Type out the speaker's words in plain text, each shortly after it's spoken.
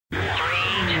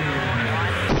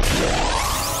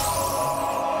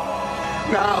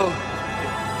Now,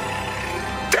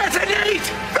 detonate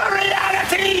the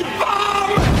reality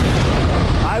bomb!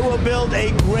 I will build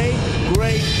a great,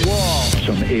 great wall.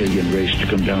 Some alien race to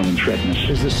come down and threaten us.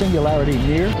 Is the singularity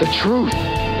near? The truth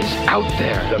is out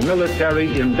there. The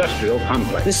military-industrial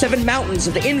complex. The 7 mountains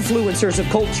of the influencers of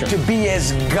culture. To be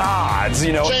as gods,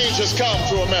 you know. Change has come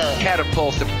to America.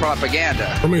 Catapult of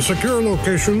propaganda. From a secure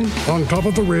location on top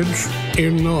of the ridge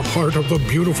in the heart of the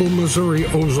beautiful Missouri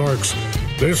Ozarks,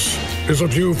 this is A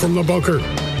View from the Bunker.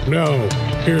 Now,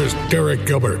 here's Derek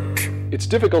Gilbert. It's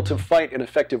difficult to fight an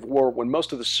effective war when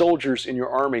most of the soldiers in your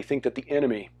army think that the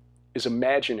enemy is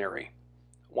imaginary.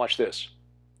 Watch this.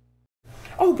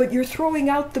 Oh, but you're throwing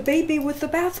out the baby with the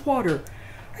bathwater.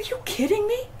 Are you kidding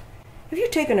me? Have you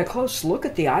taken a close look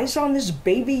at the eyes on this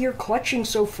baby you're clutching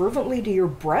so fervently to your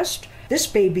breast? This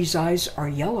baby's eyes are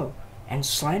yellow and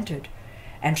slanted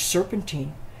and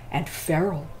serpentine and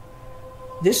feral.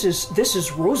 This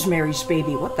is Rosemary's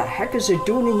baby. What the heck is it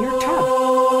doing in your tub?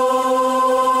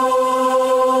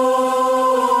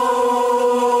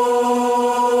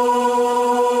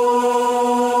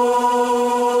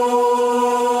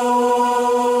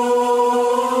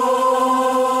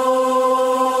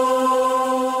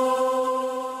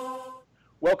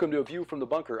 Welcome to A View from the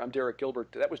Bunker. I'm Derek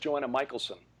Gilbert. That was Joanna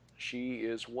Michelson. She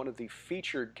is one of the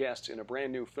featured guests in a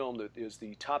brand new film that is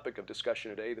the topic of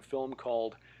discussion today, the film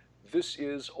called This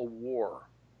Is a War.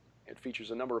 It features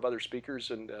a number of other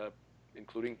speakers, and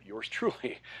including yours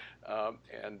truly.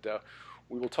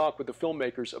 We will talk with the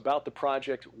filmmakers about the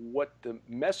project, what the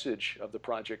message of the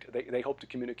project they hope to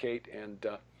communicate, and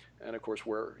of course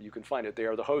where you can find it. They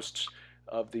are the hosts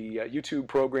of the YouTube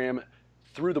program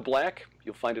Through the Black.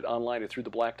 You'll find it online at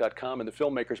throughtheblack.com, and the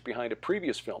filmmakers behind a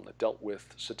previous film that dealt with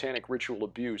satanic ritual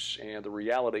abuse and the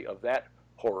reality of that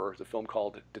horror, the film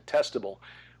called Detestable.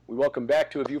 We welcome back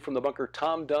to A View from the Bunker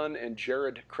Tom Dunn and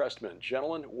Jared Chrestman.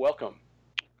 Gentlemen, welcome.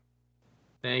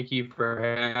 Thank you for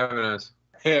having us.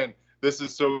 And this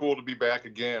is so cool to be back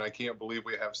again. I can't believe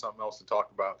we have something else to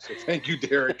talk about. So thank you,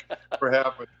 Derek, for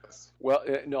having us. Well,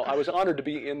 no, I was honored to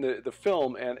be in the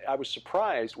film, and I was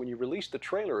surprised when you released the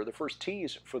trailer, the first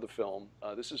tease for the film,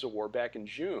 This Is a War, back in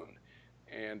June.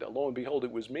 And lo and behold,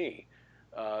 it was me.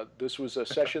 This was a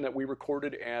session that we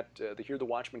recorded at the Hear the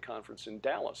Watchman conference in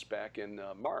Dallas back in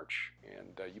March.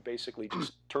 And you basically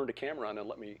just turned a camera on and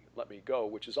let me go,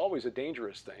 which is always a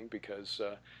dangerous thing because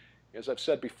as I've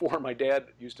said before, my dad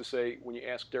used to say, when you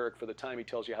ask Derek for the time, he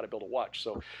tells you how to build a watch.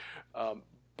 So,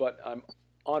 but I'm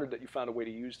honored that you found a way to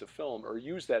use the film, or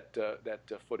use that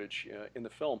footage in the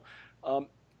film.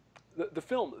 The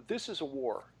film, This Is a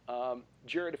War.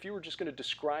 Jared, if you were just going to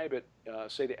describe it,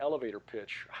 say the elevator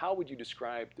pitch, how would you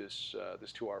describe this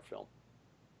 2-hour film?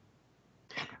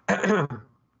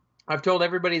 I've told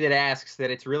everybody that asks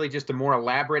that it's really just a more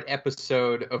elaborate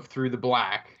episode of Through the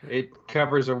Black. It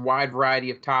covers a wide variety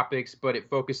of topics, but it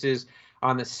focuses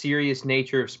on the serious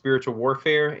nature of spiritual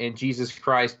warfare and Jesus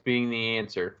Christ being the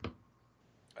answer.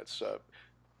 That's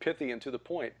pithy and to the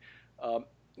point.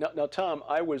 Now, Tom,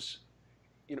 I was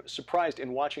surprised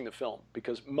in watching the film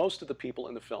because most of the people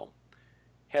in the film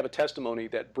have a testimony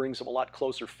that brings them a lot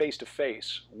closer face to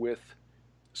face with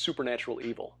supernatural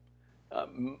evil.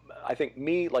 I think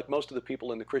me, like most of the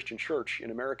people in the Christian church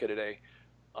in America today,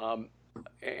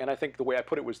 and I think the way I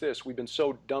put it was this: we've been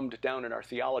so dumbed down in our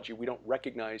theology, we don't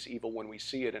recognize evil when we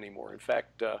see it anymore. In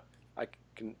fact, I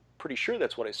can pretty sure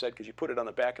that's what I said because you put it on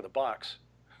the back of the box.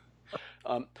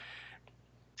 And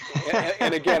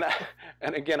again,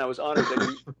 I was honored that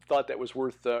you thought that was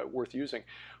worth using.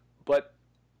 But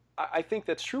I think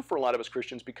that's true for a lot of us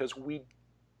Christians because we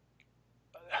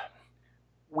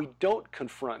don't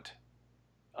confront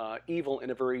evil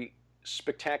in a very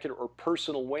spectacular or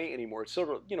personal way anymore. It's sort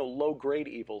of, low-grade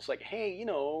evil. It's like, hey,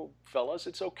 fellas,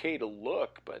 it's okay to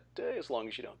look, but as long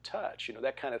as you don't touch,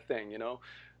 that kind of thing,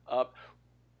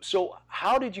 So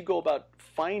how did you go about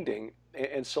finding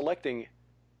and selecting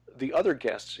the other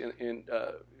guests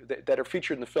that are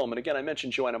featured in the film? And again, I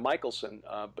mentioned Joanna Michelson,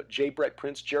 but J. Brett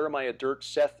Prince, Jeremiah Dirt,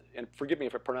 Seth, and forgive me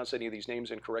if I pronounce any of these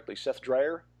names incorrectly, Seth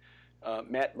Dreyer,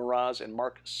 Matt Miraz, and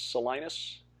Mark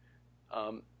Salinas.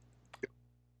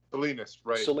 Salinas,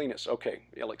 right. Salinas, okay.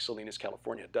 Yeah, like Salinas,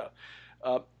 California,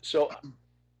 duh. So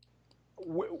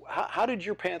how did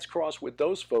your paths cross with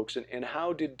those folks, and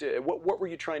how did, what were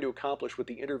you trying to accomplish with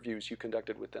the interviews you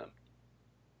conducted with them?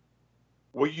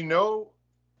 Well,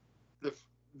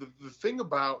 the thing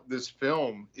about this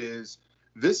film is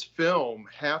this film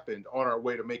happened on our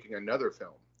way to making another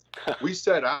film. We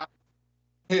set out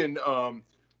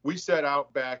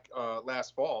back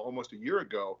last fall, almost a year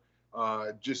ago,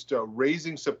 just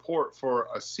raising support for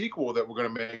a sequel that we're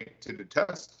going to make to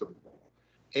Detestable.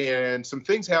 And some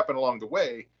things happened along the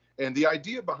way. And the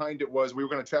idea behind it was we were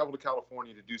going to travel to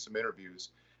California to do some interviews.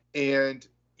 And,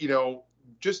 you know,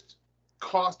 just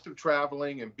cost of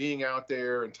traveling and being out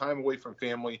there and time away from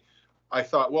family, I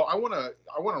thought, well, I want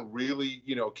to really,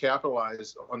 you know,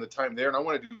 capitalize on the time there, and I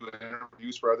want to do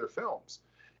interviews for other films.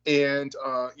 And,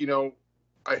 you know,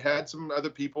 I had some other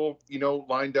people, you know,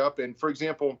 lined up. And for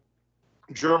example,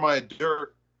 Jeremiah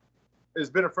Dirk has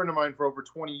been a friend of mine for over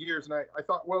 20 years. And I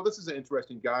thought, well, this is an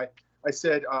interesting guy. I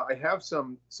said, I have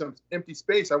some empty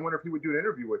space. I wonder if he would do an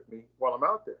interview with me while I'm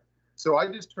out there. So I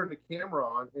just turned the camera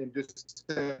on and just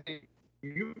said, hey,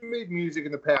 you made music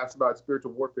in the past about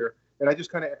spiritual warfare. And I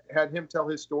just kind of had him tell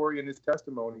his story and his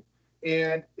testimony.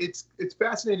 And it's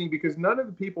fascinating because none of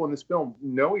the people in this film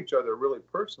know each other really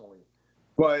personally.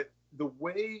 But the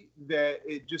way that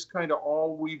it just kind of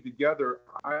all weaved together,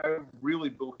 I really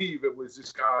believe it was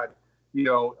just God, you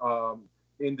know,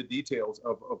 in the details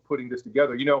of putting this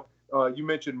together. You know, you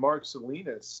mentioned Mark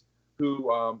Salinas,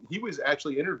 who he was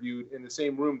actually interviewed in the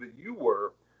same room that you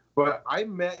were. But I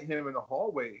met him in the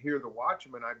hallway here at the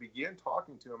Watchman. I began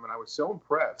talking to him, and I was so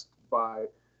impressed by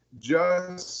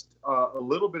just a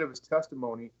little bit of his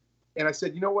testimony. And I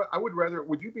said, you know what,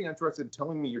 would you be interested in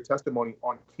telling me your testimony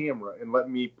on camera and let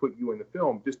me put you in the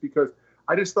film? Just because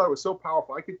I just thought it was so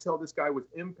powerful. I could tell this guy was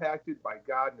impacted by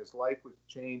God and his life was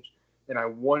changed. And I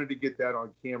wanted to get that on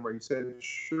camera. He said,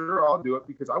 sure, I'll do it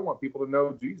because I want people to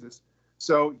know Jesus.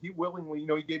 So he willingly, you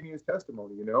know, he gave me his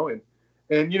testimony, you know, and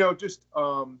you know, just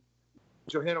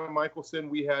Johanna Michelson,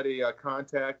 we had a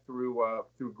contact through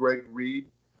Greg Reed.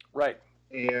 Right.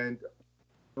 And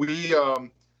we,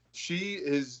 she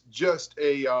is just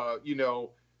a, you know,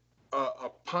 a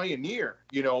pioneer,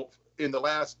 you know, in the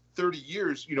last 30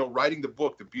 years, you know, writing the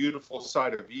book, The Beautiful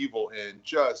Side of Evil, and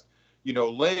just, you know,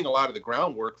 laying a lot of the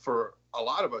groundwork for a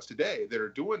lot of us today that are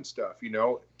doing stuff, you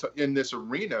know, in this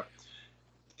arena.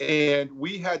 And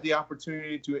we had the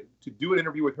opportunity to do an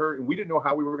interview with her, and we didn't know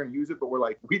how we were going to use it, but we're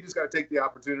like, we just got to take the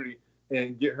opportunity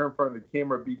and get her in front of the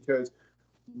camera because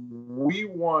we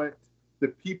want the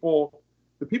people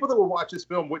that will watch this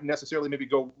film wouldn't necessarily maybe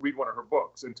go read one of her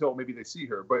books until maybe they see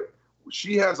her. But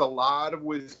she has a lot of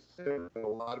wisdom, a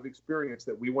lot of experience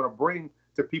that we want to bring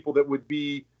to people that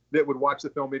would watch the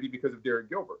film maybe because of Derek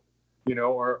Gilbert, you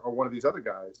know, or one of these other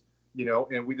guys, you know,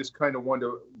 and we just kind of wanted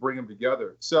to bring them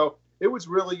together. So it was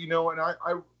really, you know, and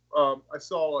I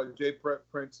saw Jay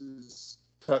Prince's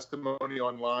testimony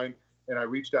online, and I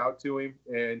reached out to him,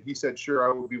 and he said, sure,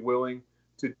 I would be willing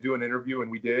to do an interview,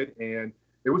 and we did, and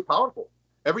it was powerful.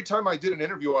 Every time I did an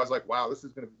interview, I was like, wow, this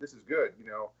is good, you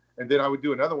know, and then I would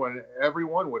do another one, and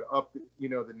everyone would up, you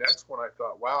know, the next one. I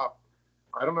thought, wow,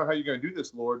 I don't know how you're going to do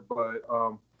this, Lord, but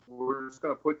we're just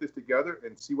going to put this together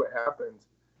and see what happens.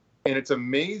 And it's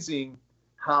amazing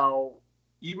how,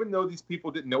 even though these people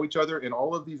didn't know each other and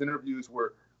all of these interviews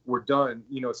were done,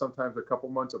 you know, sometimes a couple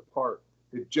months apart,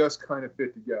 it just kind of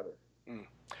fit together. Mm.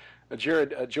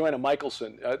 Jared, Joanna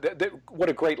Michelson, what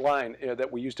a great line that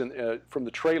we used from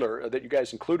the trailer that you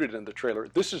guys included in the trailer.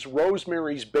 This is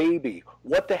Rosemary's Baby.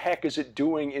 What the heck is it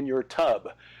doing in your tub?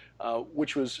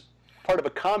 Which was part of a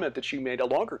comment that she made, a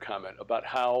longer comment about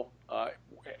how,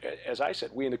 as I said,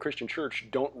 we in the Christian church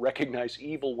don't recognize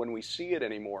evil when we see it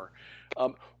anymore.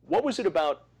 What was it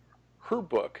about her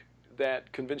book that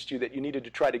convinced you that you needed to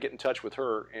try to get in touch with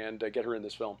her and get her in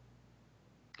this film?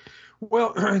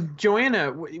 Well,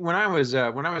 Joanna, when I was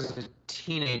a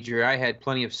teenager, I had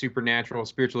plenty of supernatural,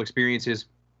 spiritual experiences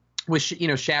with, you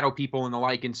know, shadow people and the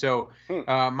like. And so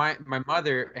my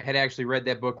mother had actually read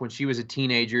that book when she was a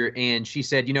teenager, and she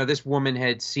said, you know, this woman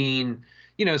had seen,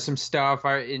 you know, some stuff,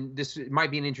 and this might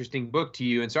be an interesting book to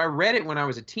you. And so I read it when I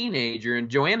was a teenager, and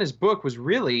Joanna's book was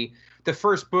really the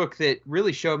first book that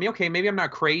really showed me, okay, maybe I'm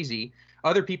not crazy.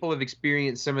 Other people have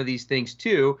experienced some of these things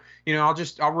too. You know,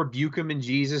 I'll rebuke them in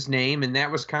Jesus' name. And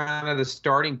that was kind of the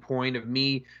starting point of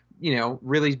me, you know,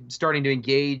 really starting to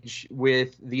engage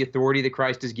with the authority that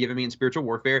Christ has given me in spiritual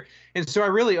warfare. And so I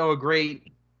really owe a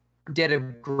great debt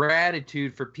of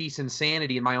gratitude for peace and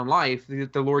sanity in my own life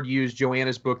that the Lord used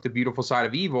Joanna's book, The Beautiful Side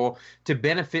of Evil, to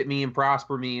benefit me and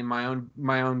prosper me in my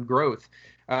own growth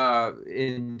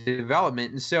in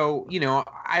development. And so, you know,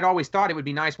 I'd always thought it would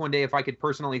be nice one day if I could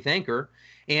personally thank her.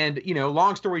 And, you know,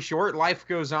 long story short, life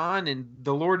goes on and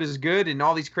the Lord is good and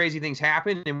all these crazy things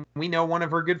happen. And we know one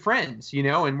of her good friends, you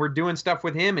know, and we're doing stuff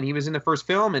with him. And he was in the first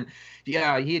film. And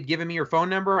yeah, he had given me her phone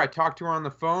number. I talked to her on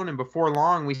the phone. And before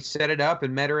long, we set it up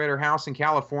and met her at her house in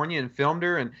California and filmed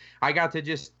her. And I got to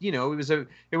just, you know,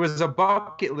 it was a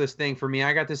bucket list thing for me.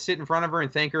 I got to sit in front of her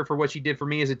and thank her for what she did for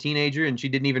me as a teenager. And she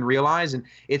didn't even realize. And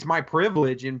it's my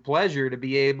privilege and pleasure to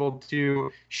be able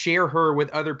to share her with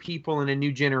other people in a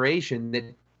new generation that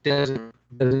doesn't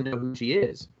know who she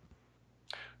is.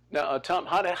 Now, Tom,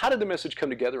 how did the message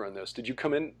come together on this? Did you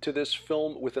come into this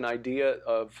film with an idea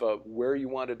of where you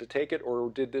wanted to take it, or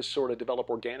did this sort of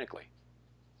develop organically?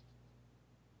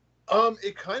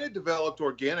 It kind of developed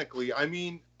organically. I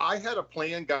mean, I had a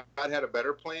plan. God had a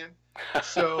better plan.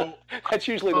 So that's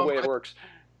usually the way it works.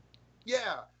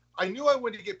 Yeah, I knew I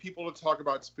wanted to get people to talk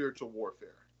about spiritual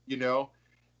warfare, you know,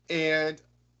 and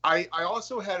I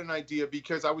also had an idea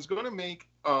because I was going to make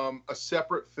a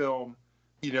separate film,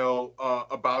 you know,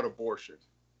 about abortion.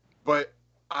 But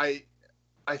I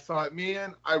thought,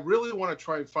 man, I really want to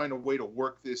try and find a way to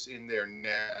work this in there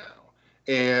now.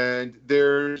 And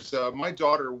there's my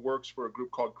daughter works for a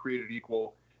group called Created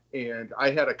Equal, and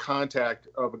I had a contact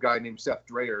of a guy named Seth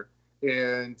Dreyer,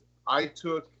 and I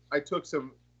took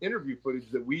some interview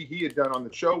footage that he had done on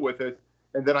the show with us.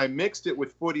 And then I mixed it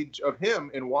with footage of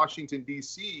him in Washington,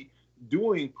 D.C.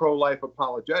 doing pro-life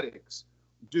apologetics,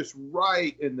 just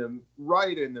right in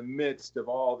the midst of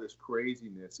all this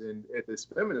craziness and at this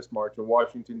feminist march in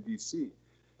Washington, D.C.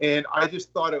 And I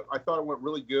just thought it went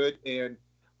really good. And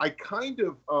I kind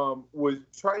of was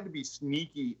trying to be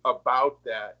sneaky about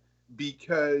that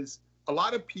because a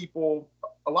lot of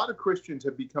Christians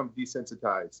have become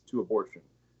desensitized to abortion.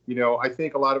 You know, I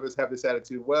think a lot of us have this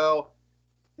attitude, well,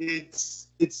 it's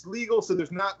legal, so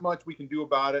there's not much we can do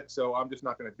about it, so I'm just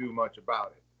not going to do much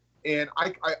about it. And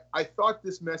I thought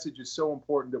this message is so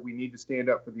important that we need to stand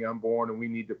up for the unborn, and we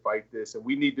need to fight this, and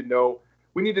we need to know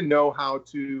how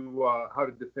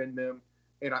to defend them.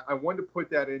 And I wanted to put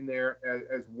that in there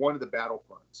as one of the battle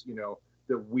fronts, you know,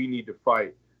 that we need to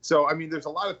fight. So I mean, there's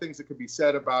a lot of things that could be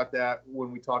said about that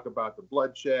when we talk about the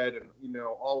bloodshed and, you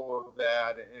know, all of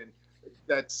that, and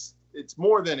it's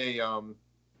more than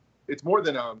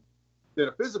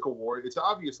a physical war. It's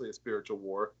obviously a spiritual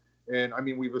war. And I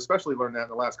mean, we've especially learned that in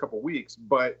the last couple of weeks,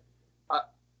 but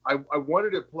I wanted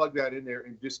to plug that in there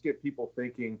and just get people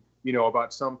thinking, you know,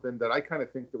 about something that I kind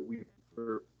of think that we've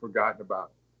forgotten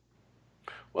about.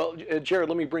 Well, Jared,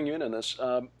 let me bring you in on this.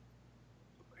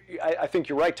 I think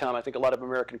you're right, Tom. I think a lot of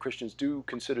American Christians do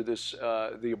consider this,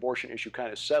 the abortion issue,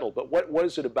 kind of settled. But what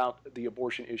is it about the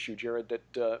abortion issue, Jared,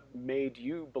 that made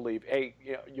you believe, hey,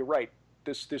 you know, you're right,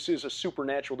 this is a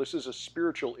supernatural, this is a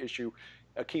spiritual issue,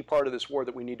 a key part of this war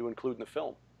that we need to include in the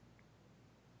film?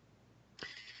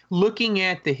 Looking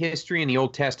at the history in the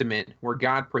Old Testament where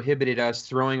God prohibited us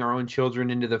throwing our own children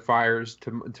into the fires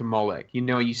to Molech, you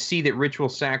know, you see that ritual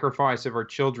sacrifice of our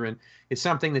children is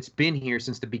something that's been here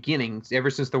since the beginning, ever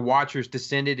since the Watchers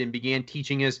descended and began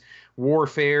teaching us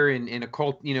warfare and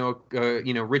occult,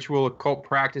 ritual occult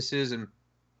practices and,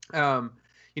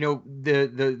 you know,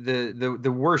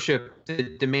 the worship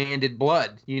that demanded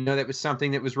blood. You know, that was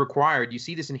something that was required. You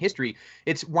see this in history.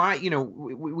 It's why, you know,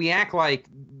 we act like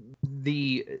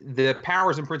the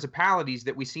powers and principalities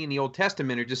that we see in the Old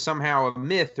Testament are just somehow a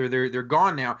myth, or they're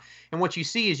gone now. And what you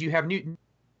see is you have new.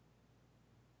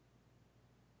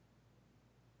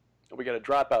 We got a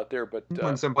drop out there, but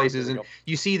in some places, and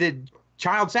you see that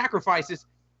child sacrifices.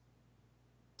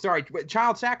 Sorry,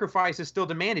 child sacrifice is still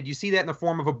demanded. You see that in the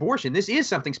form of abortion. This is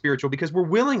something spiritual because we're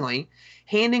willingly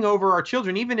handing over our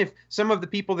children, even if some of the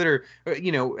people that are,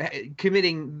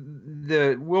 committing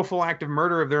the willful act of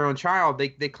murder of their own child,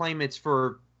 they claim it's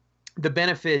for the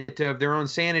benefit of their own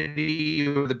sanity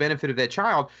or the benefit of that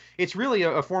child. It's really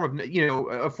a form of,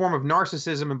 a form of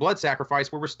narcissism and blood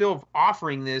sacrifice, where we're still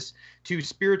offering this to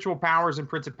spiritual powers and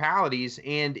principalities.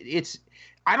 And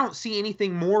I don't see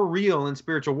anything more real in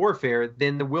spiritual warfare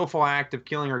than the willful act of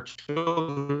killing our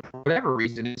children for whatever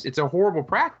reason. It's a horrible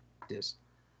practice.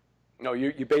 No,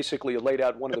 you basically laid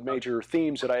out one of the major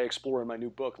themes that I explore in my new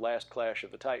book, Last Clash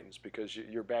of the Titans, because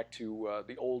you're back to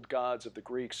the old gods of the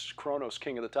Greeks, Kronos,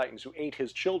 king of the Titans, who ate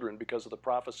his children because of the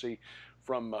prophecy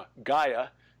from Gaia,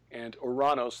 and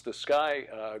Uranus, the sky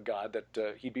god,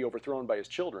 that he'd be overthrown by his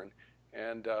children.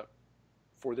 And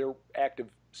for their act of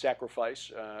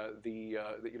sacrifice,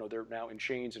 they're now in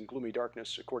chains and gloomy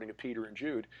darkness, according to Peter and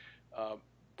Jude,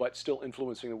 but still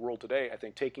influencing the world today. I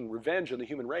think taking revenge on the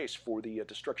human race for the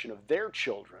destruction of their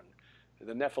children,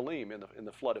 the Nephilim in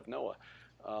the flood of Noah.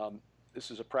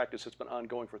 This is a practice that's been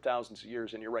ongoing for thousands of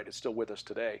years, and you're right, it's still with us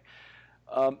today.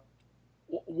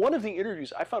 One of the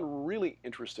interviews I found really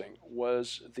interesting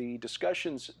was the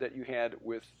discussions that you had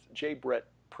with J. Brett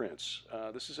Prince.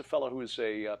 This is a fellow who is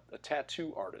a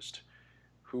tattoo artist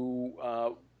who,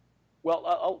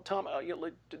 Tom,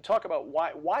 talk about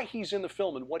why he's in the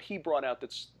film and what he brought out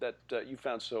that you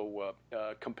found so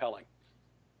compelling.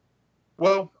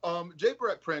 Well, J.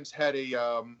 Brett Prince had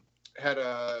a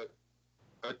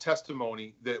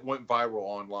testimony that went viral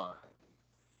online,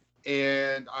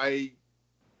 and I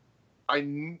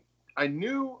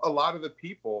knew a lot of the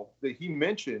people that he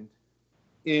mentioned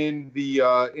in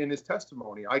his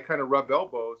testimony. I kind of rubbed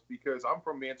elbows because I'm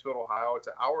from Mansfield, Ohio. It's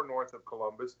an hour north of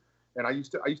Columbus, and I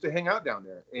used to hang out down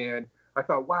there. And I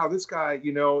thought, wow, this guy,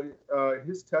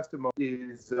 his testimony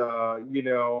is,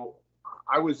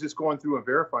 I was just going through and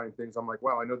verifying things. I'm like,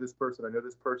 wow, I know this person,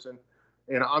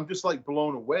 and I'm just like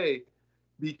blown away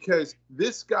because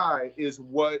this guy is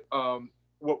what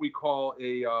we call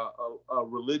a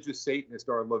religious Satanist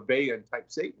or a LaVeyan type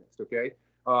Satanist. Okay,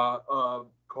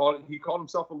 he called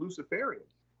himself a Luciferian,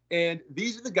 and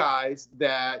these are the guys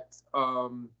that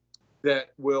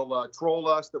will troll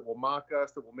us, that will mock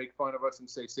us, that will make fun of us and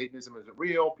say Satanism isn't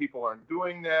real. People aren't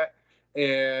doing that.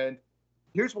 And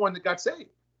here's one that got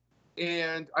saved.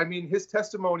 And I mean, his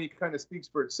testimony kind of speaks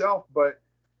for itself, but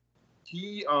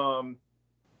he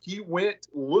went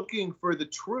looking for the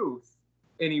truth,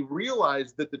 and he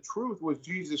realized that the truth was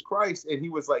Jesus Christ. And he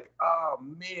was like, oh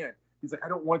man, he's like, I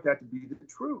don't want that to be the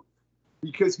truth,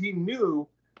 because he knew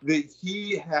that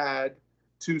he had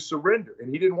to surrender and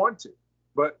he didn't want to.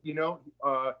 But,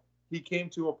 he came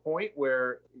to a point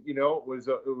where, it was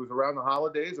around the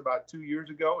holidays about 2 years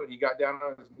ago, and he got down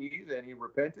on his knees and he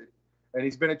repented, and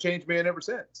he's been a changed man ever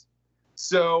since.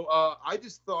 So I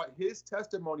just thought his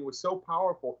testimony was so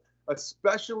powerful,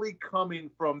 especially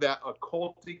coming from that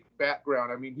occultic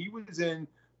background. I mean, he was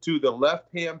into the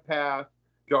left-hand path,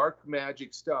 dark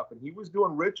magic stuff, and he was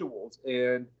doing rituals,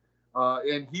 and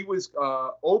he was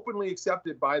openly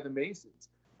accepted by the Masons.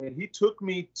 And he took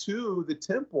me to the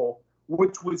temple,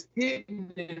 which was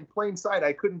hidden in plain sight.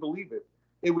 I couldn't believe it.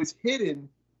 It was hidden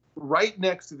right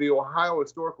next to the Ohio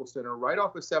Historical Center, right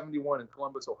off of 71 in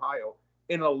Columbus, Ohio,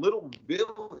 in a little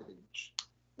village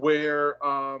where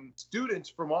students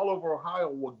from all over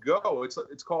Ohio will go.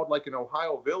 It's called like an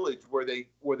Ohio Village, where they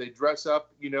dress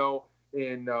up,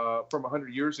 from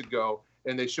 100 years ago,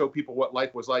 and they show people what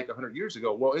life was like 100 years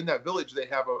ago. Well, in that village, they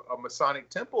have a Masonic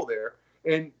temple there,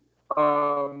 and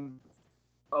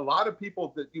a lot of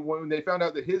people that when they found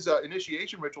out that his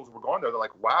initiation rituals were gone there, they're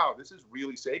like, wow, this is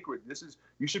really sacred.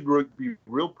 You should be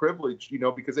real privileged,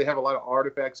 because they have a lot of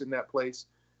artifacts in that place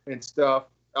and stuff,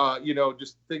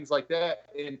 just things like that.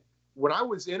 And when I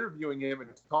was interviewing him and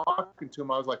talking to him,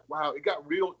 I was like, wow, it got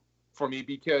real for me,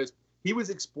 because he was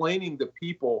explaining to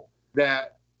people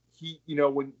that he,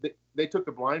 when they took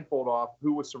the blindfold off,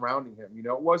 who was surrounding him.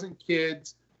 It wasn't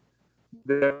kids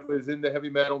that was into heavy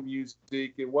metal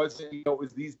music. It wasn't, it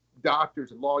was these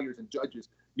doctors and lawyers and judges,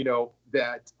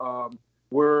 that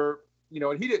were,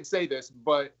 and he didn't say this,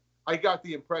 but I got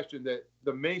the impression that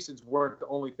the Masons weren't the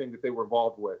only thing that they were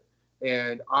involved with.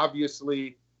 And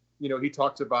obviously, he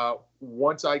talks about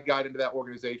once I got into that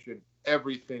organization,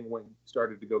 everything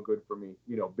started to go good for me,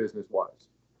 business wise.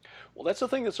 Well, that's the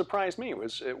thing that surprised me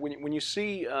was when you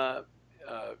see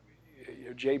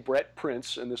J. Brett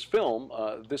Prince in this film.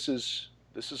 This is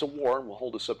a war, and we'll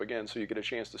hold this up again so you get a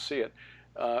chance to see it.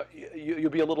 You'll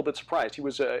be a little bit surprised. He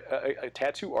was a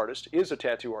tattoo artist. Is a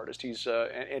tattoo artist. He's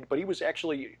but he was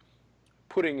actually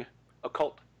putting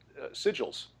occult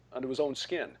sigils under his own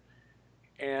skin.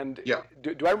 And yeah.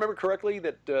 Do I remember correctly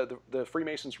that the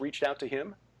Freemasons reached out to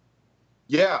him?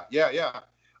 Yeah.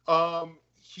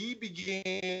 He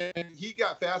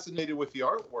got fascinated with the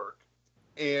artwork,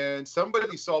 and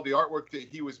somebody saw the artwork that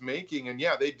he was making, and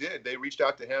yeah, they did. They reached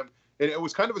out to him, and it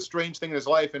was kind of a strange thing in his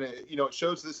life, and it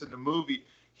shows this in the movie.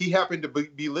 He happened to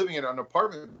be living in an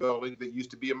apartment building that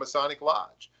used to be a Masonic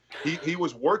lodge. He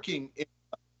was working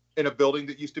in a building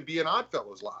that used to be an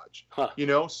Oddfellows lodge. Huh.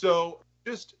 So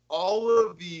just all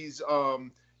of these,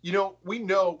 we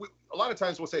know a lot of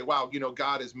times we'll say, wow,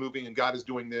 God is moving and God is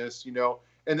doing this,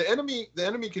 and the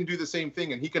enemy can do the same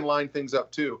thing, and he can line things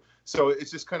up too. So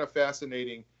it's just kind of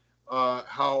fascinating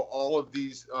how all of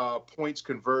these points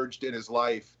converged in his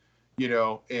life,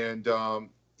 and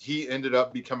he ended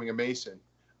up becoming a Mason.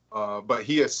 But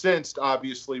he has since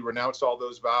obviously renounced all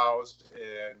those vows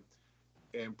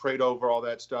and prayed over all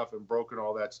that stuff and broken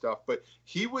all that stuff. But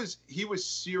he was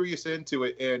serious into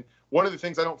it. And one of the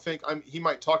things I don't think he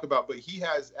might talk about, but he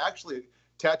has actually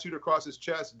tattooed across his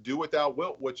chest, "Do what thou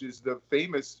wilt," which is the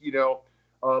famous,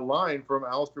 line from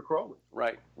Aleister Crowley.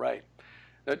 Right.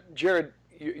 Jared,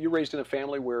 you're raised in a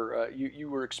family where you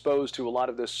were exposed to a lot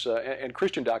of this and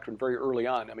Christian doctrine very early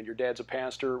on. I mean, your dad's a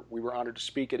pastor. We were honored to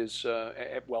speak at his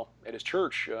at his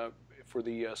church for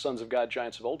the Sons of God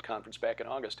Giants of Old conference back in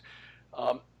August.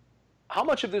 How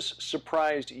much of this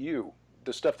surprised you?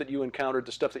 The stuff that you encountered,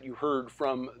 the stuff that you heard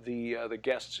from the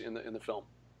guests in the film.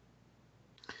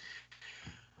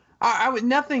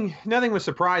 Nothing was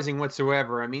surprising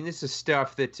whatsoever. I mean, this is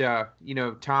stuff that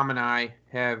Tom and I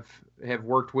have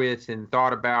worked with and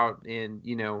thought about, and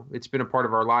it's been a part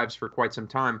of our lives for quite some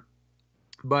time.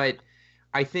 But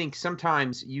I think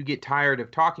sometimes you get tired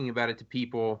of talking about it to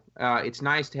people. It's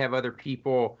nice to have other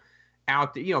people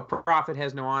out there. Prophet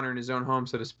has no honor in his own home,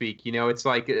 so to speak. It's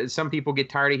like some people get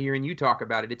tired of hearing you talk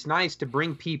about it. It's nice to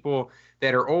bring people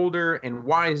that are older and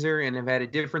wiser and have had a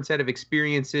different set of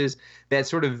experiences that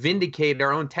sort of vindicate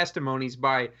our own testimonies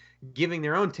by giving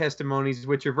their own testimonies,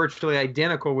 which are virtually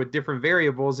identical with different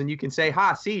variables. And you can say,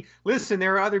 see, listen,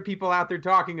 there are other people out there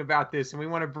talking about this, and we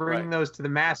want to bring those to the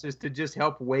masses to just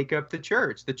help wake up the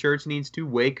church. The church needs to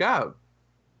wake up.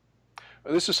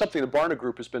 This is something the Barna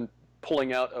Group has been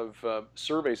pulling out of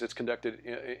surveys it's conducted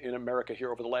in America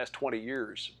here over the last 20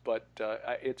 years. But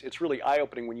it's really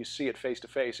eye-opening when you see it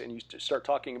face-to-face and you start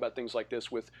talking about things like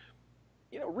this with,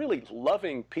 really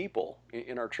loving people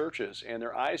in our churches, and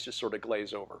their eyes just sort of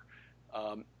glaze over.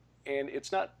 And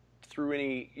it's not through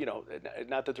any,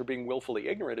 not that they're being willfully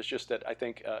ignorant. It's just that I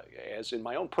think, as in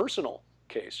my own personal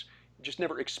case, just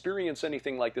never experience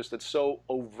anything like this that's so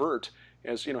overt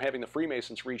as having the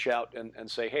Freemasons reach out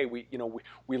and say, hey,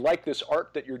 we like this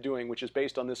art that you're doing, which is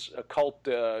based on this occult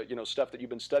stuff that you've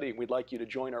been studying. We'd like you to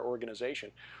join our organization.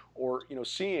 Or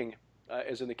seeing,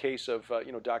 as in the case of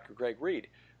Dr. Greg Reed,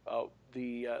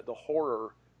 the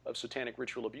horror of satanic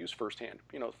ritual abuse firsthand.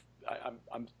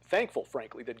 I'm thankful,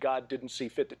 frankly, that God didn't see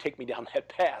fit to take me down that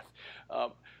path.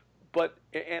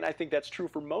 And I think that's true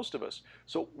for most of us.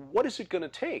 So what is it going to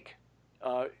take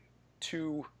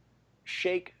to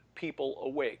shake people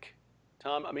awake?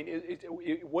 Tom, I mean,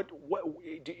 what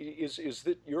is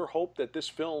it your hope that this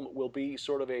film will be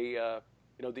sort of a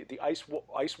the ice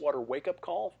water wake up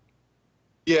call?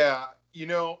 Yeah,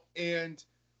 and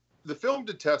the film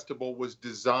Detestable was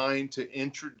designed to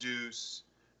introduce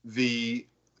the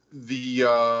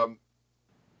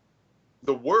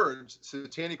words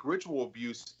satanic ritual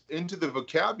abuse into the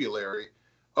vocabulary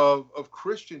of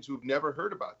Christians who've never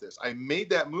heard about this. I made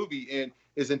that movie, and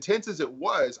as intense as it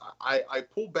was, I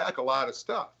pulled back a lot of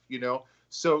stuff,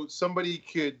 so somebody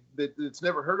that's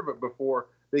never heard of it before,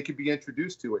 they could be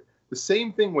introduced to it. The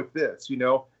same thing with this,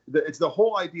 it's the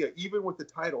whole idea, even with the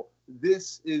title,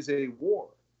 this is a war,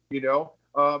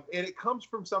 and it comes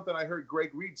from something I heard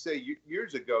Greg Reed say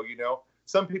years ago.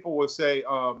 Some people will say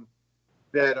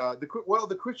that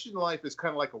the Christian life is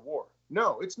kind of like a war.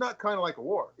 No, it's not kind of like a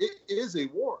war. It is a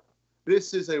war.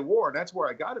 This is a war, and that's where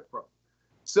I got it from.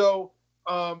 So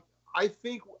I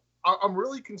think I'm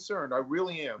really concerned. I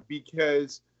really am,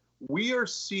 because we are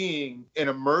seeing an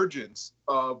emergence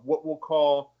of what we'll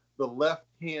call the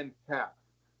left-hand path.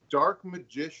 Dark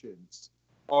magicians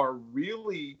are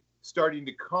really starting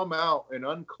to come out and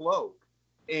uncloak,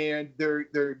 and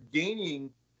they're gaining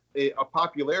a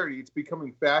popularity. It's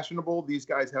becoming fashionable. These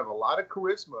guys have a lot of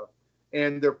charisma,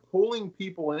 and they're pulling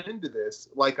people into this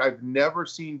like I've never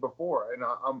seen before. And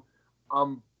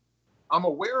I'm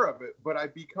aware of it, but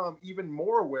I've become even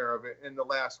more aware of it in the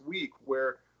last week,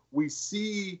 where we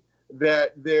see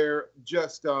that they're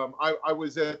just, I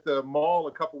was at the mall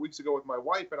a couple weeks ago with my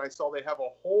wife, and I saw they have a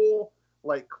whole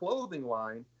clothing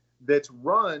line that's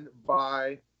run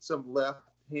by some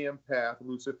left-hand path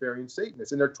Luciferian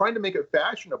Satanists. And they're trying to make it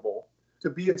fashionable to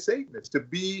be a Satanist, to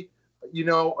be,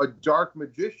 a dark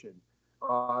magician.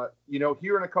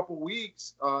 Here in a couple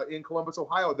weeks in Columbus,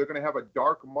 Ohio, they're going to have a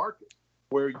dark market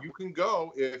where you can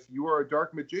go if you are a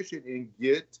dark magician and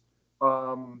get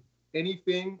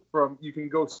anything from, you can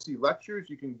go see lectures,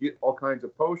 you can get all kinds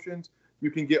of potions, you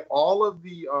can get all of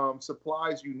the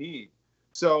supplies you need.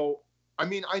 So, I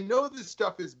mean, I know this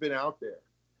stuff has been out there,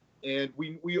 and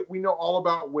we know all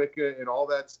about Wicca and all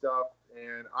that stuff,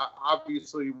 and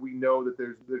obviously we know that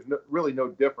there's really no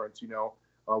difference,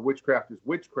 witchcraft is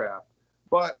witchcraft,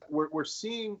 but we're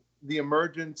seeing the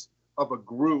emergence of a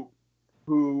group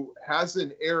who has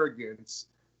an arrogance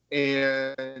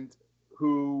and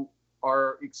who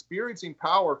are experiencing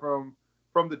power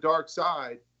from the dark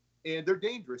side, and they're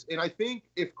dangerous. And I think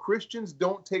if Christians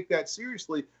don't take that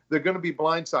seriously, they're going to be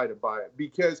blindsided by it,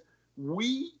 because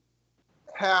we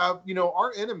have,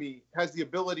 our enemy has the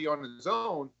ability on his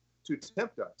own to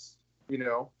tempt us,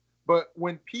 but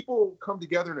when people come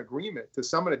together in agreement to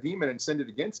summon a demon and send it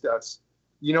against us,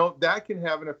 you know, that can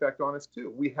have an effect on us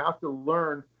too. We have to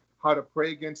learn how to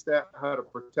pray against that, how to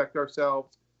protect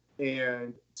ourselves,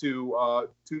 and to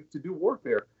do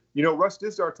warfare. You know, Russ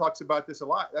Dizdar talks about this a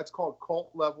lot. That's called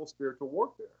cult-level spiritual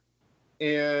warfare.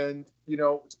 And, you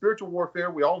know, spiritual warfare,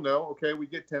 we all know, okay, we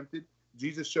get tempted.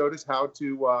 Jesus showed us how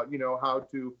to, how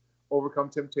to overcome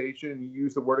temptation. And he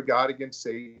used the word of God against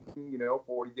Satan,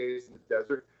 40 days in the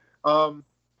desert.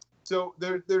 So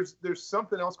there's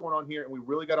something else going on here, and we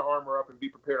really got to armor up and be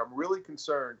prepared. I'm really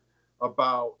concerned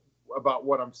about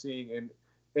what I'm seeing, and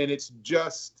it's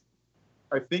just,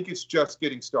 I think it's just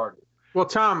getting started. Well,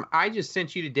 Tom, I just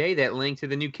sent you today that link to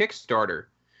the new Kickstarter,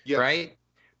 yes. Right?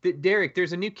 Derek,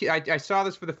 there's a new, I saw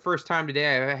this for the first time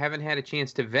today. I haven't had a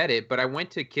chance to vet it, but I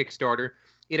went to Kickstarter.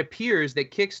 It appears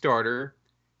that Kickstarter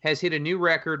has hit a new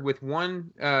record with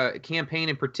one campaign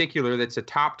in particular that's a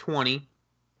top 20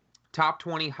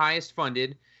 highest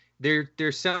funded.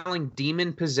 They're selling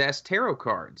demon-possessed tarot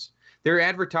cards. They're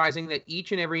advertising that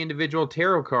each and every individual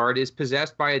tarot card is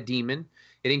possessed by a demon.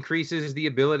 It increases the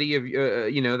ability of,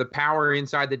 the power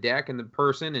inside the deck and the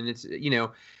person. And it's,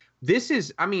 this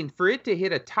is, I mean, for it to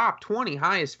hit a top 20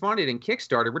 highest funded in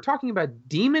Kickstarter, we're talking about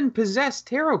demon-possessed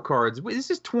tarot cards.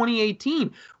 This is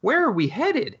 2018. Where are we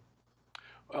headed?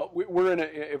 Well, we're in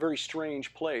a very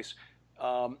strange place.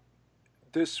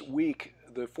 This week,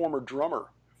 the former drummer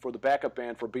for the backup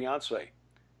band for Beyonce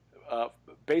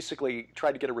basically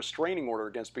tried to get a restraining order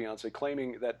against Beyonce,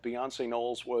 claiming that Beyonce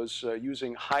Knowles was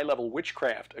using high-level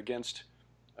witchcraft against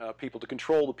people to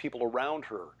control the people around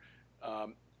her.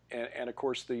 And of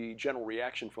course, the general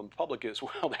reaction from the public is,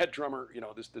 well, that drummer,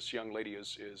 this young lady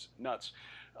is nuts.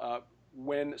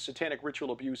 When satanic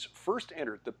ritual abuse first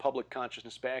entered the public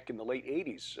consciousness back in the late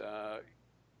 80s,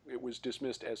 it was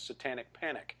dismissed as satanic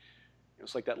panic.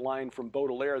 It's like that line from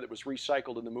Baudelaire that was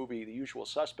recycled in the movie The Usual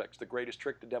Suspects. The greatest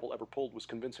trick the devil ever pulled was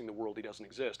convincing the world he doesn't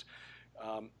exist.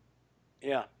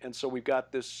 Yeah, and so we've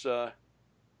got this, I'm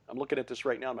looking at this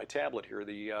right now on my tablet here,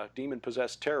 the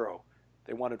Demon-Possessed Tarot.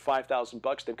 They wanted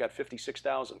 $5,000. They've got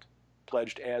 $56,000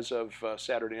 pledged as of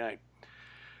Saturday night.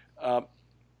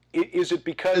 Is it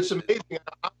because... It's amazing.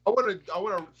 I want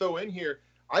to throw in here,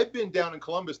 I've been down in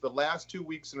Columbus the last 2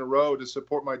 weeks in a row to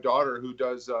support my daughter who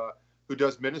does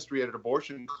ministry at an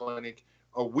abortion clinic.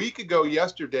 A week ago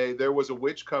yesterday, there was a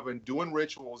witch coven doing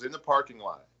rituals in the parking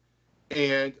lot.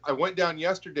 And I went down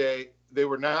yesterday. They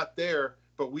were not there,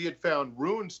 but we had found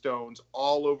rune stones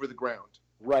all over the ground.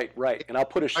 Right. And I'll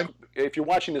put if you're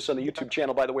watching this on the YouTube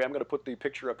channel, by the way, I'm going to put the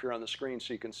picture up here on the screen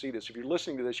so you can see this. If you're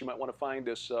listening to this, you might want to find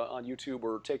this on YouTube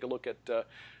or take a look at,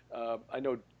 I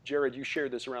know, Jared, you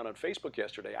shared this around on Facebook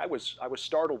yesterday. I was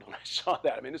startled when I saw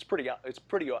that. I mean, it's pretty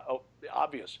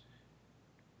obvious.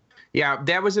 Yeah,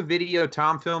 that was a video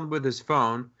Tom filmed with his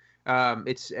phone.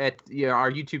 It's at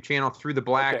our YouTube channel, Through the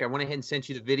Black. Okay. I went ahead and sent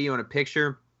you the video and a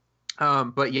picture.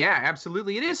 But yeah,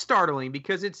 absolutely, it is startling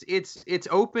because it's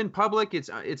open, public. It's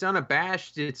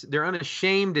unabashed. They're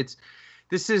unashamed.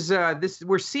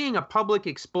 We're seeing a public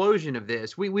explosion of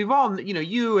this. We've all,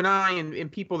 you and I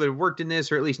and people that have worked in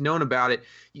this or at least known about it.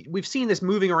 We've seen this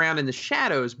moving around in the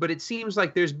shadows, but it seems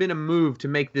like there's been a move to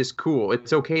make this cool.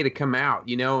 It's okay to come out,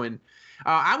 and.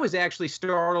 I was actually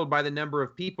startled by the number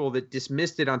of people that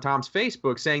dismissed it on Tom's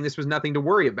Facebook, saying this was nothing to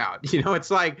worry about. It's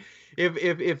like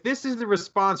if this is the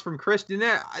response from Christian,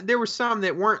 there were some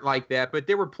that weren't like that, but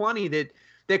there were plenty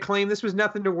that claimed this was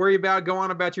nothing to worry about. Go on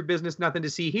about your business, nothing to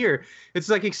see here. It's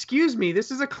like, excuse me,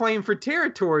 this is a claim for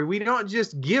territory. We don't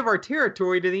just give our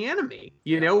territory to the enemy.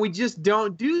 We just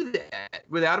don't do that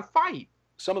without a fight.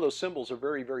 Some of those symbols are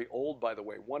very, very old, by the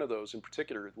way. One of those in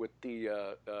particular with the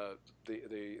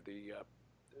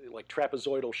like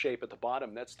trapezoidal shape at the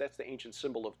bottom, that's the ancient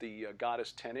symbol of the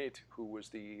goddess Tanit, who was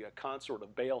the consort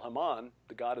of Baal Haman,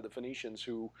 the god of the Phoenicians,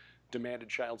 who demanded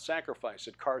child sacrifice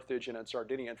at Carthage and at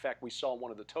Sardinia. In fact, we saw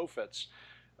one of the Tophets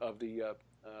of the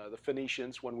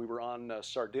Phoenicians when we were on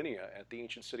Sardinia at the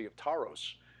ancient city of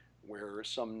Taros, where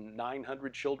some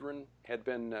 900 children had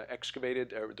been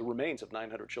excavated, or the remains of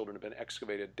 900 children have been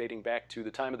excavated dating back to the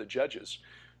time of the judges.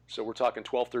 So we're talking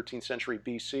 12th, 13th century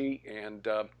BC. And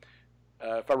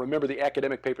if I remember the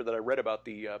academic paper that I read about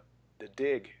the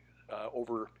dig,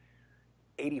 over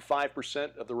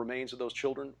 85% of the remains of those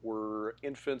children were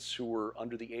infants who were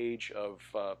under the age of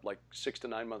like 6 to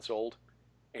 9 months old.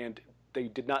 And they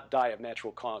did not die of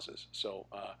natural causes. So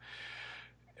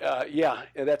yeah,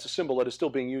 that's a symbol that is still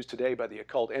being used today by the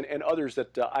occult and others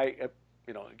that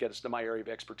again, it's to my area of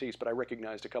expertise, but I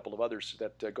recognized a couple of others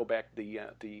that go back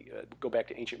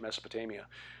to ancient Mesopotamia.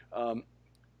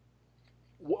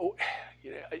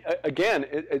 again,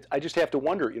 I just have to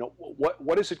wonder,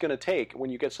 what is it going to take when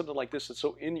you get something like this that's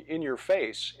so in your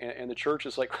face, and the church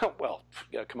is like, oh, well,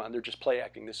 yeah, come on, they're just play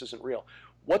acting. This isn't real.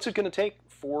 What's it going to take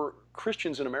for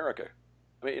Christians in America?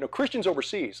 I mean, Christians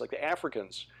overseas, like the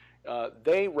Africans,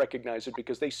 they recognize it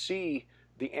because they see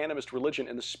the animist religion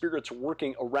and the spirits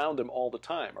working around them all the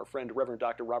time. Our friend Reverend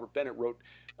Dr. Robert Bennett wrote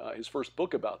his first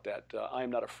book about that, I Am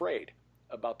Not Afraid,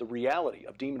 about the reality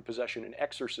of demon possession and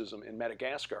exorcism in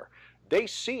Madagascar. They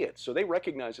see it, so they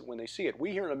recognize it when they see it.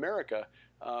 We here in America,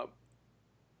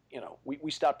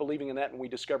 we stopped believing in that, and we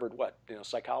discovered what?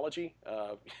 Psychology,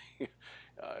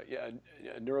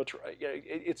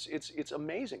 it's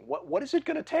amazing. What is it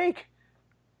going to take?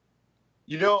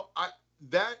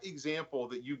 That example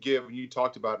that you give and you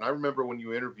talked about, and I remember when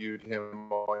you interviewed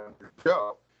him on your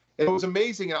show, and it was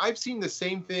amazing. And I've seen the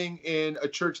same thing in a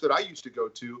church that I used to go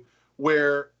to,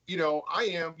 where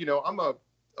I'm a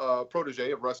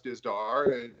protege of Russ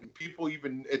Dizdar, and people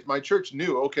even at my church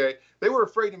knew. Okay, they were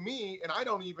afraid of me, and I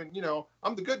don't even,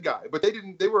 I'm the good guy, but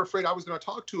they were afraid I was going to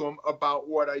talk to them about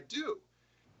what I do.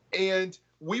 And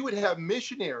we would have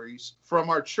missionaries from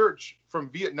our church from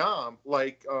Vietnam,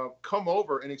 come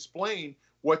over and explain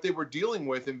what they were dealing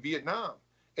with in Vietnam.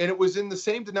 And it was in the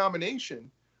same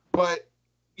denomination, but,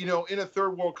 in a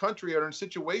third world country or in a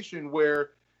situation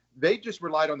where they just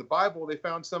relied on the Bible. They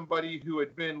found somebody who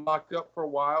had been locked up for a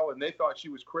while, and they thought she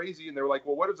was crazy. And they were like,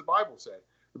 well, what does the Bible say?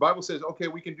 The Bible says, okay,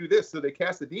 we can do this. So they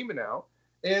cast the demon out,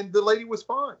 and the lady was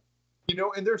fine,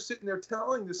 and they're sitting there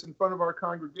telling this in front of our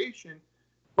congregation.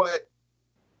 But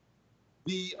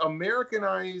the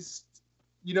Americanized,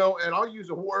 and I'll use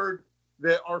a word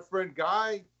that our friend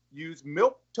Guy used,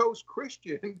 milquetoast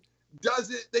Christian, does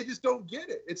it. They just don't get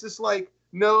it. It's just like,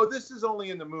 no, this is only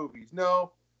in the movies.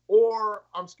 No, or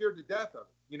I'm scared to death of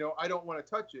it. I don't want to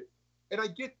touch it. And I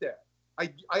get that.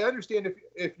 I understand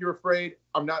if you're afraid.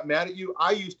 I'm not mad at you.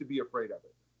 I used to be afraid of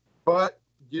it. But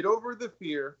get over the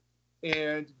fear,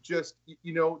 and just,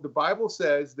 the Bible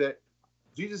says that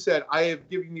Jesus said, I have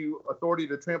given you authority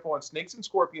to trample on snakes and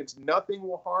scorpions. Nothing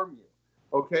will harm you.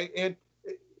 Okay. And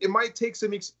it might take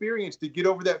some experience to get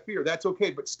over that fear. That's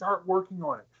okay. But start working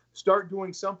on it. Start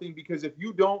doing something, because if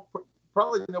you don't,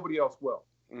 probably nobody else will.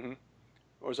 Mm-hmm.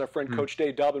 Or as our friend Coach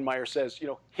Dave Daubenmeyer says,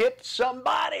 hit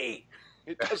somebody.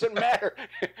 It doesn't matter.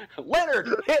 Leonard,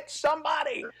 hit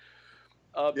somebody.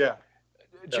 Yeah.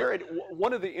 Jared,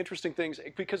 one of the interesting things,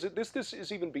 because this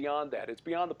is even beyond that. It's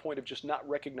beyond the point of just not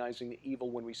recognizing the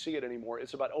evil when we see it anymore.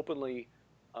 It's about openly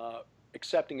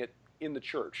accepting it in the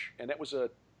church, and that was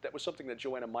something that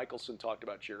Joanna Michelson talked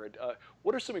about, Jared.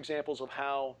 What are some examples of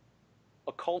how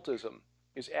occultism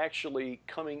is actually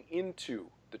coming into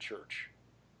the church?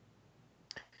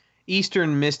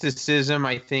 Eastern mysticism,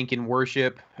 I think, in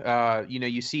worship,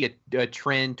 you see a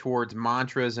trend towards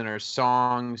mantras in our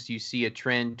songs. You see a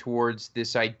trend towards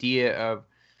this idea of,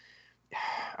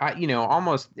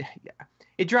 almost,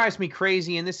 it drives me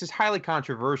crazy, and this is highly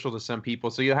controversial to some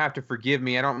people, so you'll have to forgive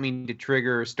me. I don't mean to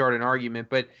trigger or start an argument,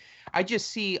 but I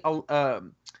just see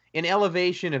an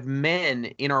elevation of men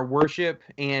in our worship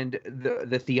and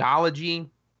the theology,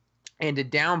 and a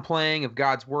downplaying of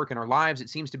God's work in our lives. It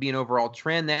seems to be an overall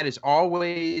trend that is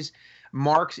always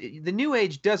marks. The New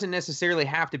Age doesn't necessarily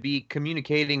have to be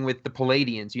communicating with the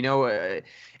Palladians.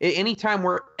 Anytime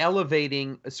we're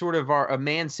elevating sort of a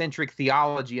man-centric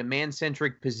theology, a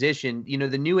man-centric position,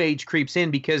 the New Age creeps in,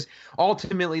 because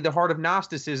ultimately the heart of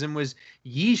Gnosticism was,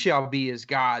 ye shall be as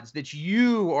gods, that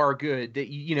you are good,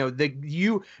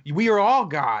 that we are all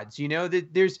gods. That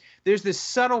there's this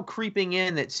subtle creeping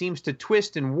in that seems to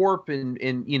twist and warp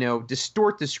and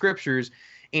distort the scriptures,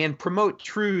 and promote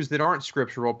truths that aren't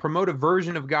scriptural, promote a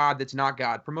version of God that's not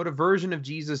God, promote a version of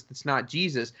Jesus that's not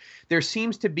Jesus. There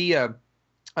seems to be a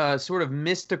sort of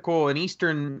mystical and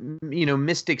Eastern,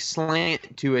 mystic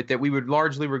slant to it that we would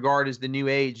largely regard as the New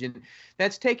Age, and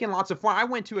that's taken lots of fun. I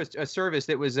went to a service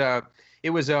that was it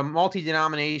was a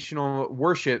multi-denominational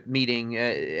worship meeting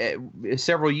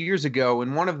several years ago,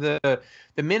 and one of the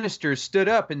ministers stood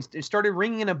up and started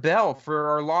ringing a bell for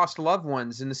our lost loved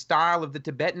ones in the style of the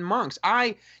Tibetan monks.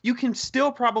 You can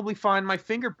still probably find my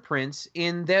fingerprints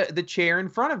in the chair in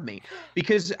front of me,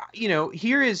 because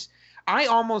here is. I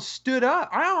almost stood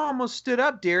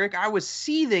up, Derek. I was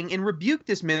seething and rebuked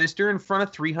this minister in front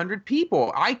of 300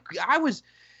 people. I was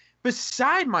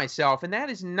beside myself, and that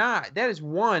is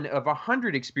one of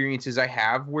 100 experiences I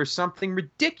have where something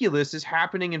ridiculous is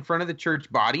happening in front of the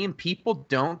church body, and people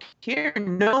don't care.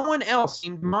 No one else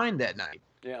seemed to mind that night.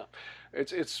 Yeah,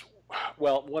 it's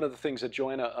well, one of the things that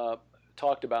Joanna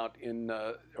talked about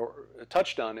or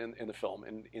touched on in the film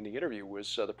in the interview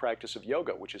was the practice of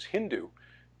yoga, which is Hindu.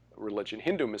 religion,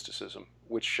 Hindu mysticism,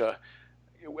 which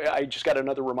I just got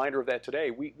another reminder of that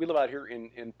today. We live out here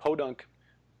in Podunk,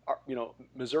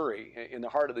 Missouri, in the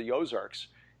heart of the Ozarks,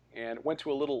 and went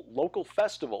to a little local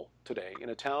festival today in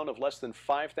a town of less than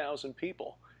 5,000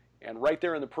 people. And right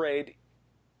there in the parade,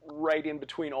 right in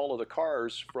between all of the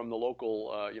cars from the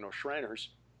local, Shriners,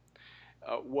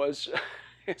 was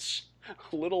this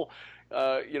little,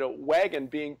 wagon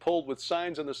being pulled with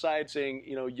signs on the side saying,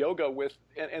 yoga with,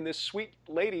 and this sweet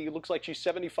lady looks like she's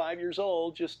 75 years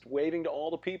old, just waving to all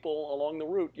the people along the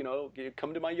route,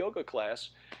 come to my yoga class.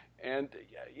 And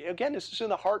again, this is in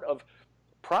the heart of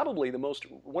probably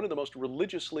one of the most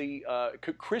religiously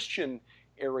Christian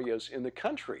areas in the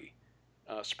country.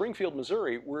 Springfield,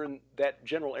 Missouri, we're in that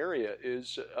general area,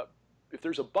 is, if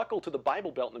there's a buckle to the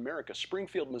Bible Belt in America,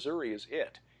 Springfield, Missouri is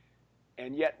it.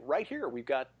 And yet right here we've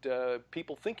got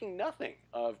people thinking nothing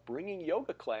of bringing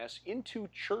yoga class into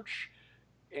church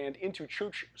and into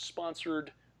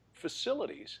church-sponsored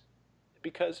facilities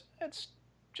because that's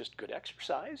just good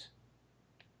exercise.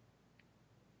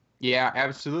 Yeah,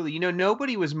 absolutely.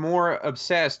 Nobody was more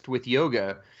obsessed with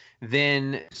yoga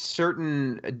than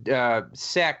certain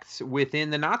sects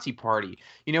within the Nazi Party.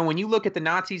 When you look at the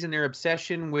Nazis and their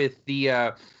obsession with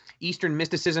the Eastern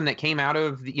mysticism that came out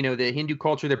of the Hindu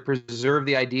culture that preserved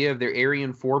the idea of their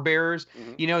Aryan forebears,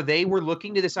 they were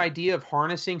looking to this idea of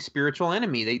harnessing spiritual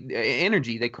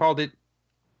energy. They called it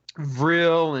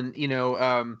vril and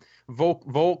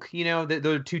Volk,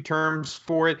 the two terms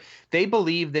for it. They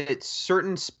believe that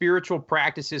certain spiritual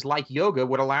practices like yoga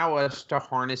would allow us to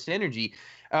harness energy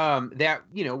that,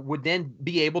 would then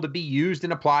be able to be used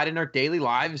and applied in our daily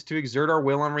lives to exert our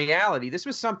will on reality. This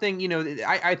was something,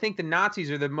 I think the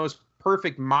Nazis are the most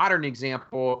perfect modern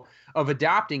example of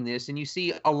adopting this. And you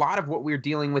see a lot of what we're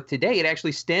dealing with today, it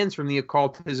actually stems from the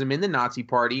occultism in the Nazi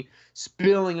Party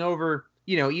spilling over,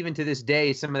 even to this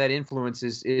day. Some of that influence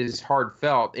is hard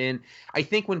felt. And I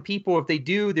think when people, if they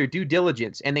do their due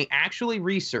diligence and they actually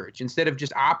research instead of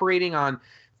just operating on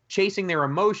chasing their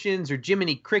emotions or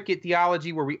Jiminy Cricket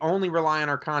theology where we only rely on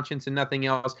our conscience and nothing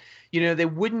else, they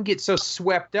wouldn't get so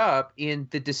swept up in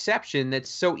the deception that's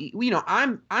so,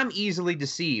 I'm easily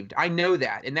deceived. I know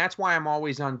that. And that's why I'm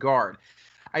always on guard.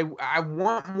 I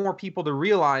want more people to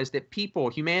realize that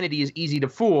humanity is easy to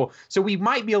fool. So we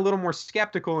might be a little more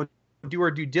skeptical and do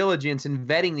our due diligence in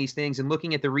vetting these things and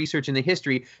looking at the research and the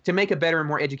history to make a better and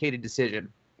more educated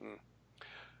decision.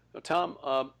 Now,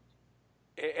 Tom,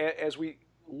 as we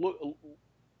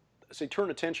turn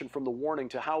attention from the warning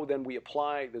to how then we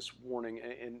apply this warning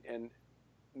and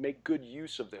make good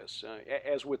use of this,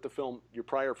 as with the film, your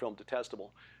prior film,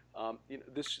 Detestable,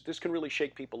 this can really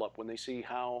shake people up when they see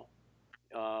how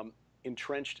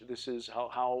entrenched this is,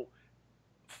 how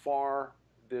far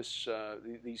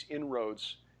these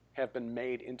inroads have been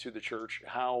made into the church,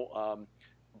 how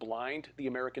blind the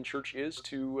American church is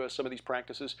to some of these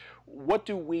practices. What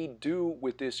do we do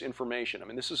with this information? I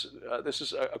mean, this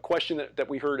is a question that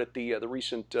we heard at the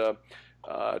recent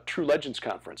True Legends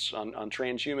conference on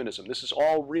transhumanism. This is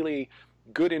all really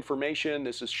good information.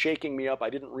 This is shaking me up. I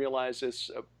didn't realize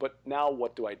this, but now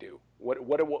what do I do? What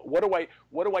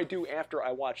do I do after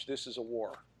I watch This Is a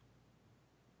War?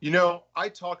 I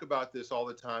talk about this all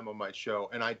the time on my show,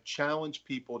 and I challenge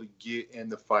people to get in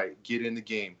the fight, get in the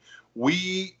game.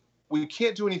 We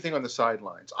can't do anything on the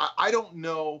sidelines. I don't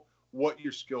know what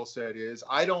your skill set is.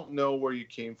 I don't know where you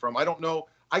came from. I don't know.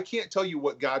 I can't tell you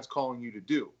what God's calling you to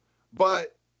do.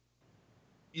 But,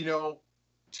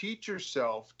 teach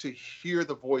yourself to hear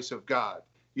the voice of God,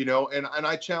 and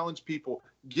I challenge people,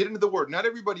 get into the Word. Not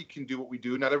everybody can do what we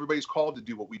do. Not everybody's called to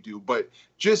do what we do, but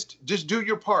just do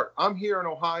your part. I'm here in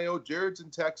Ohio, Jared's in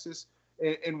Texas,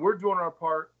 and we're doing our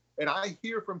part. And I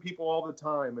hear from people all the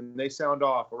time, and they sound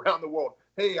off around the world.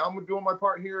 Hey, I'm doing my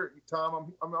part here,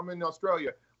 Tom. I'm in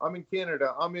Australia. I'm in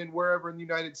Canada. I'm in wherever in the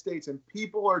United States, and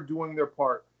people are doing their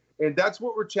part. And that's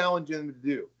what we're challenging them to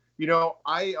do.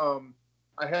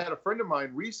 I had a friend of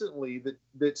mine recently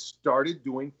that started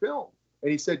doing film,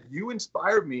 and he said, "You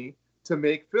inspired me to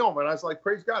make film." And I was like,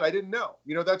 "Praise God, I didn't know."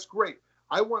 That's great.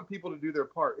 I want people to do their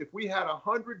part. If we had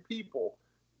 100 people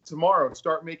tomorrow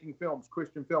start making films,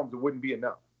 Christian films, it wouldn't be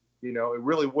enough. It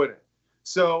really wouldn't.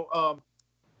 So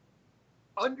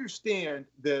understand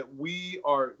that we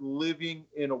are living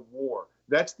in a war.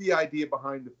 That's the idea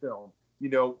behind the film.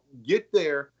 Get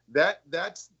there.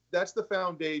 That's the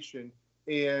foundation,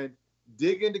 and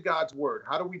dig into God's word.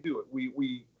 How do we do it?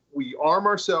 We arm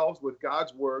ourselves with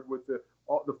God's word, with the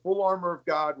full armor of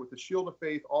God, with the shield of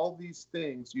faith, all these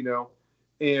things,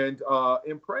 and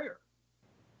in prayer,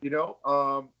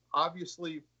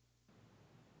 obviously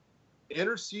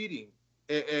interceding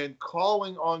and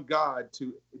calling on God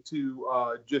to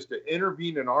just to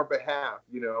intervene in our behalf,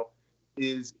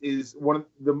 is one of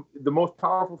the most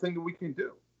powerful thing that we can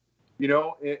do,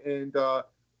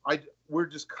 we're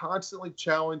just constantly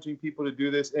challenging people to do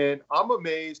this. And I'm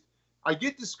amazed. I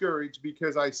get discouraged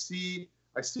because I see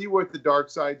what the dark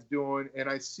side's doing, and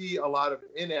I see a lot of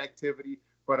inactivity,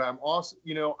 but I'm also,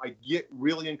 I get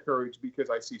really encouraged because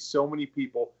I see so many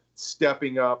people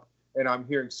stepping up, and I'm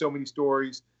hearing so many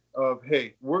stories of,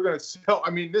 hey, we're going to sell. I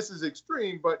mean, this is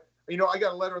extreme, but, I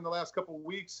got a letter in the last couple of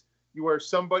weeks where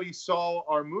somebody saw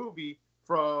our movie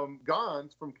from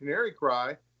Gons, from Canary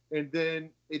Cry, and then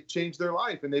it changed their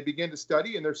life, and they began to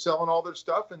study, and they're selling all their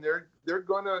stuff, and they're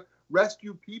going to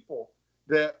rescue people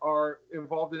that are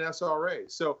involved in SRA.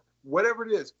 So whatever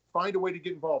it is, find a way to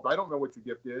get involved. I don't know what your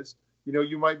gift is.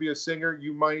 You might be a singer,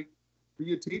 you might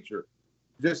be a teacher.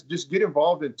 Just get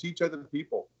involved and teach other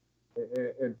people,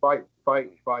 and fight.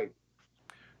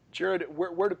 Jared,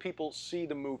 where do people see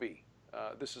the movie?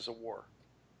 This is a War.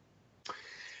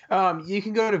 You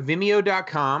can go to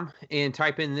vimeo.com and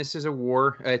type in This Is a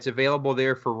War. It's available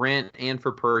there for rent and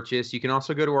for purchase. You can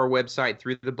also go to our website,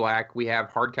 Through the Black. We have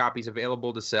hard copies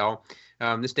available to sell.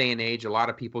 This day and age, a lot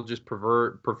of people just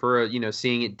prefer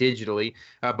seeing it digitally.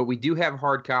 But we do have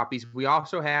hard copies. We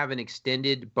also have an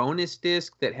extended bonus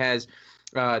disc that has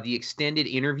the extended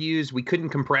interviews. We couldn't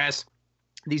compress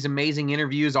these amazing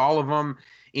interviews, all of them,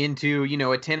 into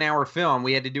a 10-hour film.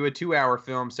 We had to do a 2-hour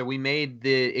film, so we made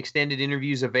the extended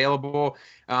interviews available.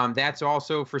 That's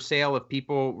also for sale. If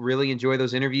people really enjoy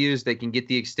those interviews, they can get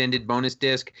the extended bonus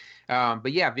disc.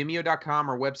 But yeah, vimeo.com,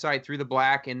 our website, Through the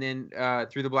Black, and then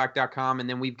throughtheblack.com, and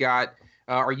then we've got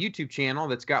our YouTube channel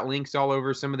that's got links all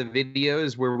over some of the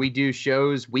videos where we do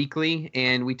shows weekly,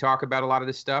 and we talk about a lot of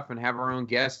this stuff and have our own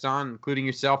guests on, including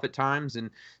yourself at times, and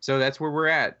so that's where we're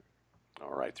at.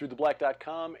 All right,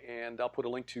 throughtheblack.com, and I'll put a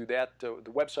link to that,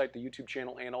 the website, the YouTube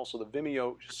channel, and also the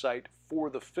Vimeo site for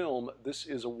the film. This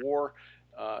is a War,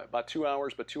 about 2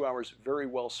 hours, but 2 hours very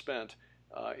well spent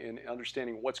in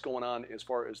understanding what's going on as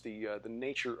far as the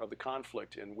nature of the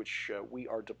conflict in which we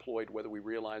are deployed, whether we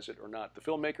realize it or not. The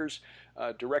filmmakers,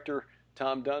 director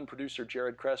Tom Dunn, producer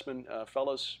Jared Chrestman,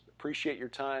 fellas, appreciate your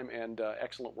time and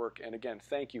excellent work. And again,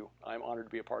 thank you. I'm honored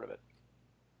to be a part of it.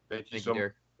 Thank you so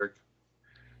much.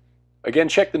 Again,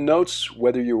 check the notes,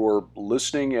 whether you were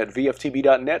listening at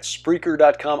vftb.net,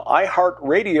 Spreaker.com,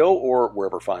 iHeartRadio, or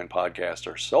wherever fine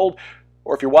podcasts are sold,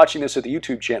 or if you're watching this at the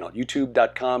YouTube channel,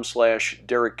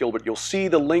 youtube.com/Derek Gilbert. You'll see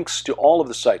the links to all of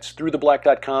the sites,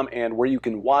 throughtheblack.com, and where you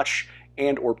can watch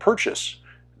and or purchase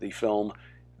the film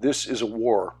This Is a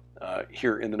War,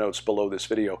 here in the notes below this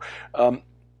video.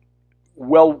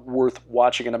 Well worth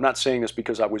watching, and I'm not saying this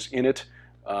because I was in it,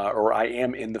 or I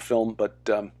am in the film, but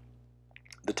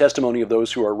the testimony of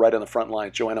those who are right on the front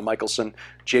lines: Joanna Michelson,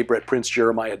 J. Brett Prince,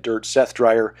 Jeremiah Dirt, Seth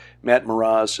Dreyer, Matt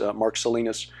Mraz, Mark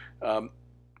Salinas.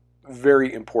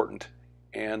 Very important,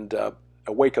 and a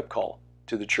wake-up call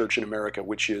to the church in America,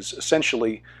 which is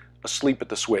essentially asleep at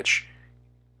the switch.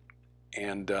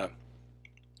 And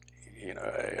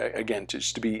again,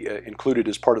 just to be included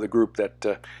as part of the group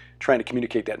that trying to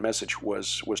communicate that message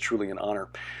was truly an honor.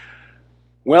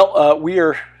 Well, we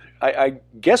are. I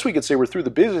guess we could say we're through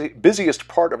the busiest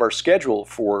part of our schedule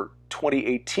for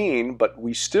 2018, but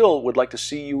we still would like to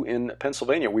see you in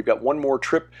Pennsylvania. We've got one more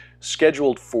trip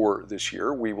scheduled for this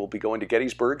year. We will be going to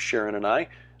Gettysburg, Sharon and I,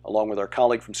 along with our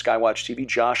colleague from Skywatch TV,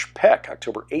 Josh Peck,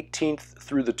 October 18th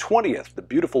through the 20th. The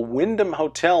beautiful Wyndham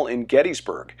Hotel in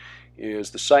Gettysburg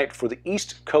is the site for the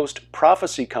East Coast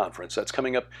Prophecy Conference. That's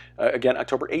coming up, again,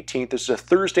 October 18th. This is a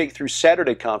Thursday through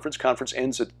Saturday conference. Conference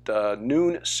ends at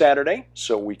noon Saturday,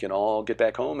 so we can all get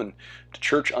back home and to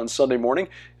church on Sunday morning.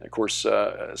 And of course,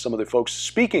 some of the folks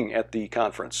speaking at the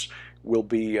conference will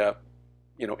be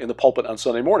in the pulpit on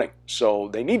Sunday morning, so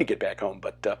they need to get back home.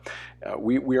 But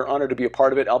we are honored to be a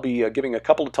part of it. I'll be giving a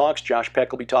couple of talks. Josh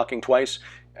Peck will be talking twice,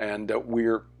 and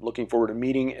we're looking forward to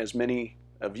meeting as many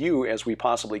of you as we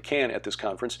possibly can at this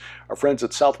conference. Our friends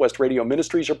at Southwest Radio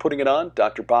Ministries are putting it on,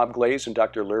 Dr. Bob Glaze and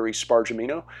Dr. Larry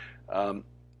Spargimino.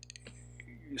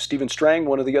 Stephen Strang,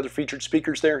 one of the other featured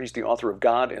speakers there, he's the author of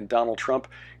God and Donald Trump,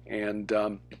 and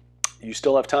you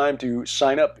still have time to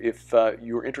sign up if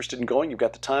you're interested in going. You've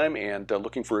got the time, and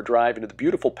looking for a drive into the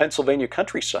beautiful Pennsylvania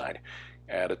countryside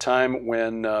at a time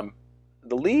when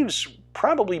the leaves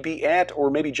probably be at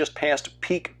or maybe just past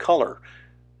peak color.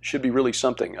 Should be really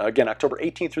something. Again, October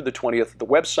 18th through the 20th. The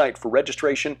website for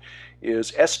registration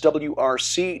is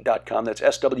swrc.com. That's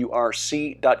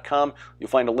swrc.com. You'll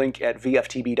find a link at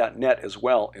vftb.net as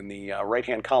well in the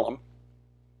right-hand column.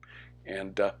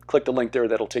 And click the link there.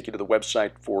 That'll take you to the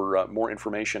website for more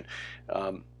information.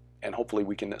 and hopefully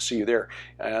we can see you there.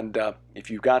 And if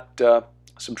you've got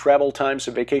some travel time,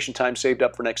 some vacation time saved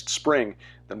up for next spring,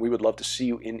 then we would love to see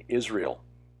you in Israel.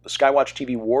 The Skywatch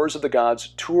TV Wars of the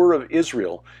Gods Tour of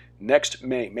Israel next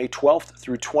May 12th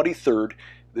through 23rd.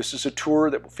 This is a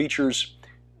tour that features,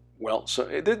 well, so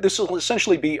this will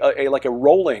essentially be like a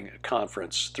rolling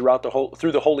conference through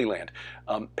the Holy Land.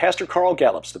 Pastor Carl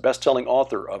Gallups, the best-selling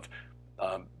author of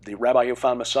The Rabbi Who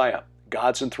Found Messiah,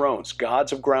 Gods and Thrones,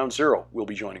 Gods of Ground Zero, will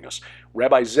be joining us.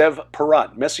 Rabbi Zev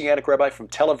Parat, Messianic Rabbi from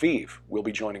Tel Aviv, will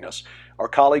be joining us. Our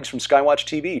colleagues from Skywatch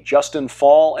TV, Justin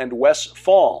Fall and Wes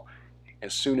Fall,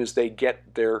 as soon as they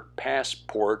get their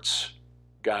passports,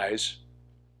 guys,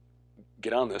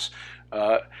 get on this.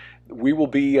 We will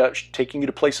be taking you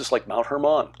to places like Mount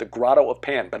Hermon, the Grotto of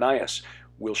Pan, Banias.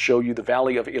 We'll show you the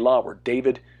Valley of Elah, where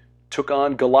David took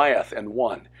on Goliath and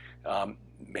won.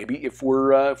 Maybe if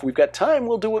we've got time,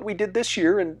 we'll do what we did this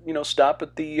year and stop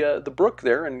at the brook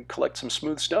there and collect some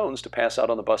smooth stones to pass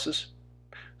out on the buses.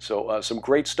 So some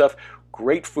great stuff,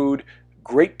 great food,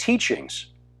 great teachings.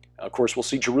 Of course, we'll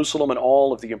see Jerusalem and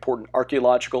all of the important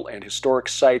archaeological and historic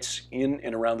sites in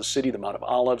and around the city, the Mount of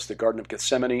Olives, the Garden of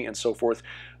Gethsemane, and so forth.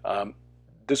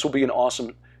 This will be an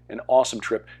awesome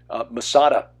trip.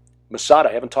 Masada,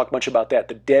 I haven't talked much about that.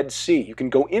 The Dead Sea. You can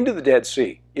go into the Dead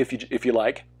Sea if you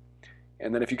like.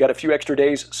 And then if you got a few extra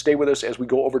days, stay with us as we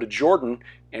go over to Jordan,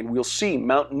 and we'll see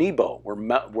Mount Nebo,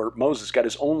 where Moses got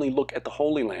his only look at the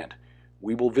Holy Land.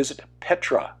 We will visit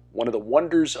Petra, one of the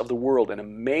wonders of the world, an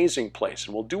amazing place.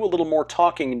 And we'll do a little more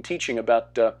talking and teaching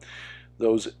about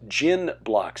those jinn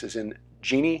blocks, as in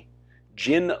genie,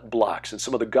 jinn blocks, and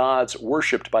some of the gods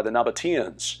worshipped by the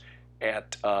Nabateans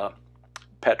at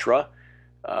Petra,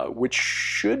 which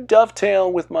should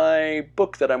dovetail with my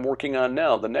book that I'm working on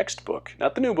now, the next book.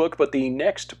 Not the new book, but the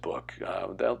next book.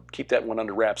 They'll keep that one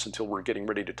under wraps until we're getting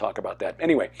ready to talk about that.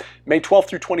 Anyway, May 12th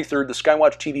through 23rd, the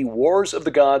Skywatch TV Wars of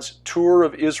the Gods Tour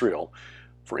of Israel.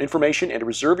 For information and to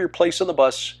reserve your place on the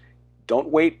bus, don't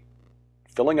wait,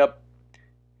 filling up,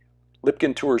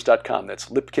 lipkintours.com. That's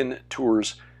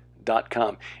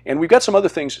lipkintours.com. And we've got some other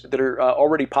things that are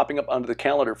already popping up onto the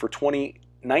calendar for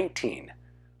 2019.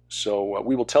 So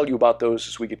we will tell you about those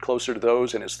as we get closer to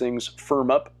those and as things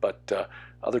firm up. But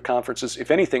other conferences,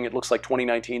 if anything, it looks like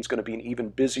 2019 is going to be an even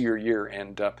busier year,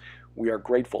 and we are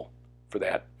grateful for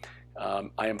that.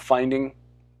 I am finding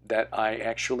that I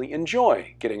actually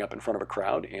enjoy getting up in front of a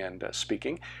crowd and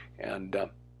speaking. And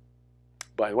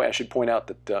by the way, I should point out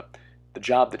that the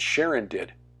job that Sharon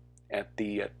did at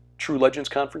the True Legends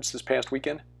Conference this past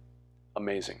weekend,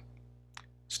 amazing.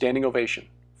 Standing ovation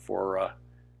for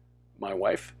my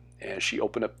wife as she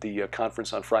opened up the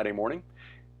conference on Friday morning.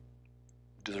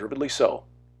 Deservedly so.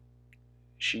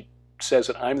 She says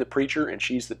that I'm the preacher and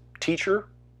she's the teacher,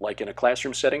 like in a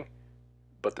classroom setting,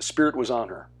 but the Spirit was on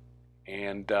her.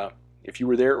 And if you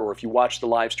were there or if you watched the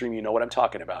live stream, you know what I'm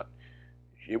talking about.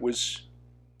 It was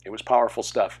powerful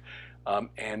stuff.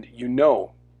 And you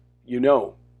know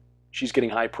she's getting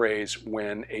high praise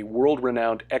when a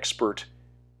world-renowned expert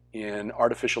in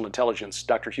artificial intelligence,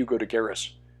 Dr. Hugo de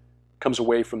Garis, comes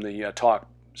away from the talk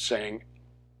saying,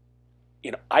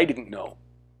 I didn't know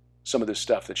some of this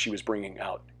stuff that she was bringing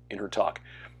out in her talk.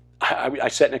 I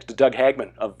sat next to Doug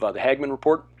Hagman of the Hagman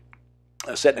Report.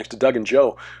 I sat next to Doug and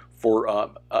Joe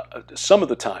for some of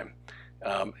the time,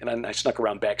 and I snuck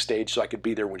around backstage so I could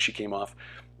be there when she came off.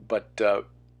 But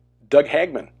Doug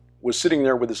Hagman was sitting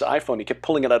there with his iPhone. He kept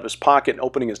pulling it out of his pocket and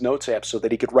opening his notes app so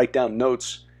that he could write down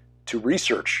notes to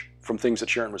research from things that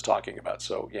Sharon was talking about.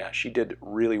 So yeah, she did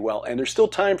really well. And there's still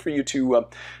time for you to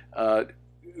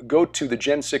go to the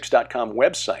gen6.com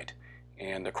website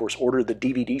and, of course, order the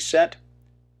DVD set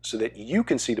so that you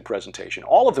can see the presentation.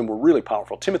 All of them were really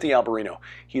powerful. Timothy Alberino,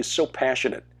 he is so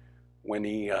passionate when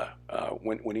he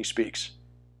speaks.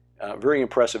 Very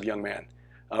impressive young man.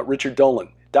 Richard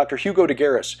Dolan, Dr. Hugo de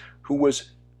Garis, who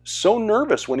was so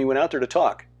nervous when he went out there to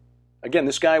talk. Again,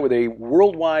 this guy with a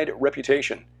worldwide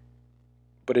reputation,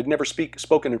 but had never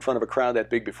spoken in front of a crowd that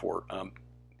big before.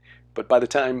 But by the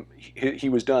time he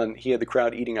was done, he had the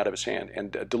crowd eating out of his hand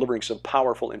and delivering some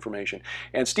powerful information.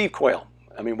 And Steve Quayle,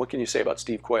 I mean, what can you say about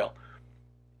Steve Quayle?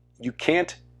 You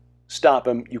can't stop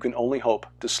him. You can only hope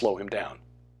to slow him down.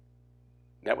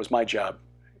 That was my job.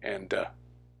 And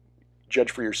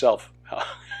judge for yourself how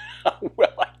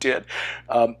well I did.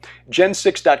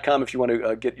 Gen6.com if you want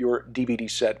to get your DVD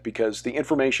set, because the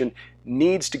information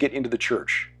needs to get into the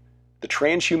church. The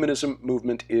transhumanism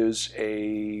movement is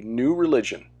a new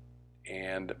religion,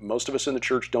 and most of us in the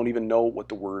church don't even know what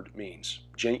the word means.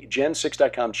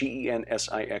 Gen6.com,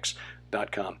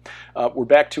 gilberthouse.com. We're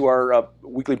back to our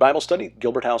weekly Bible study,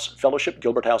 Gilbert House Fellowship,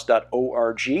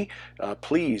 gilberthouse.org.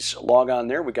 Please log on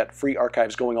there. We've got free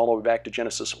archives going all the way back to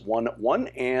Genesis 1:1.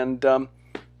 And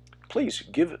please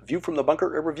give View from the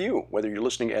Bunker a review, whether you're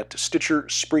listening at Stitcher,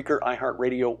 Spreaker,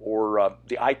 iHeartRadio, or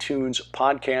the iTunes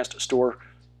podcast store.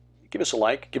 Give us a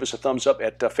like, give us a thumbs up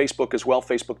at Facebook as well,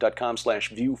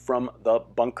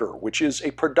 facebook.com/viewfromthebunker, which is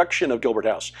a production of Gilbert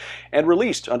House and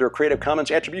released under a Creative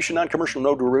Commons Attribution Non-Commercial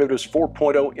No Derivatives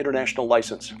 4.0 International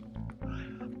License.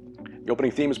 The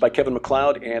opening theme is by Kevin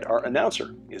MacLeod, and our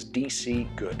announcer is D.C.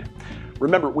 Good.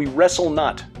 Remember, we wrestle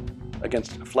not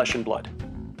against flesh and blood.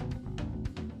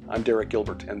 I'm Derek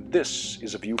Gilbert, and this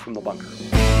is A View from the Bunker.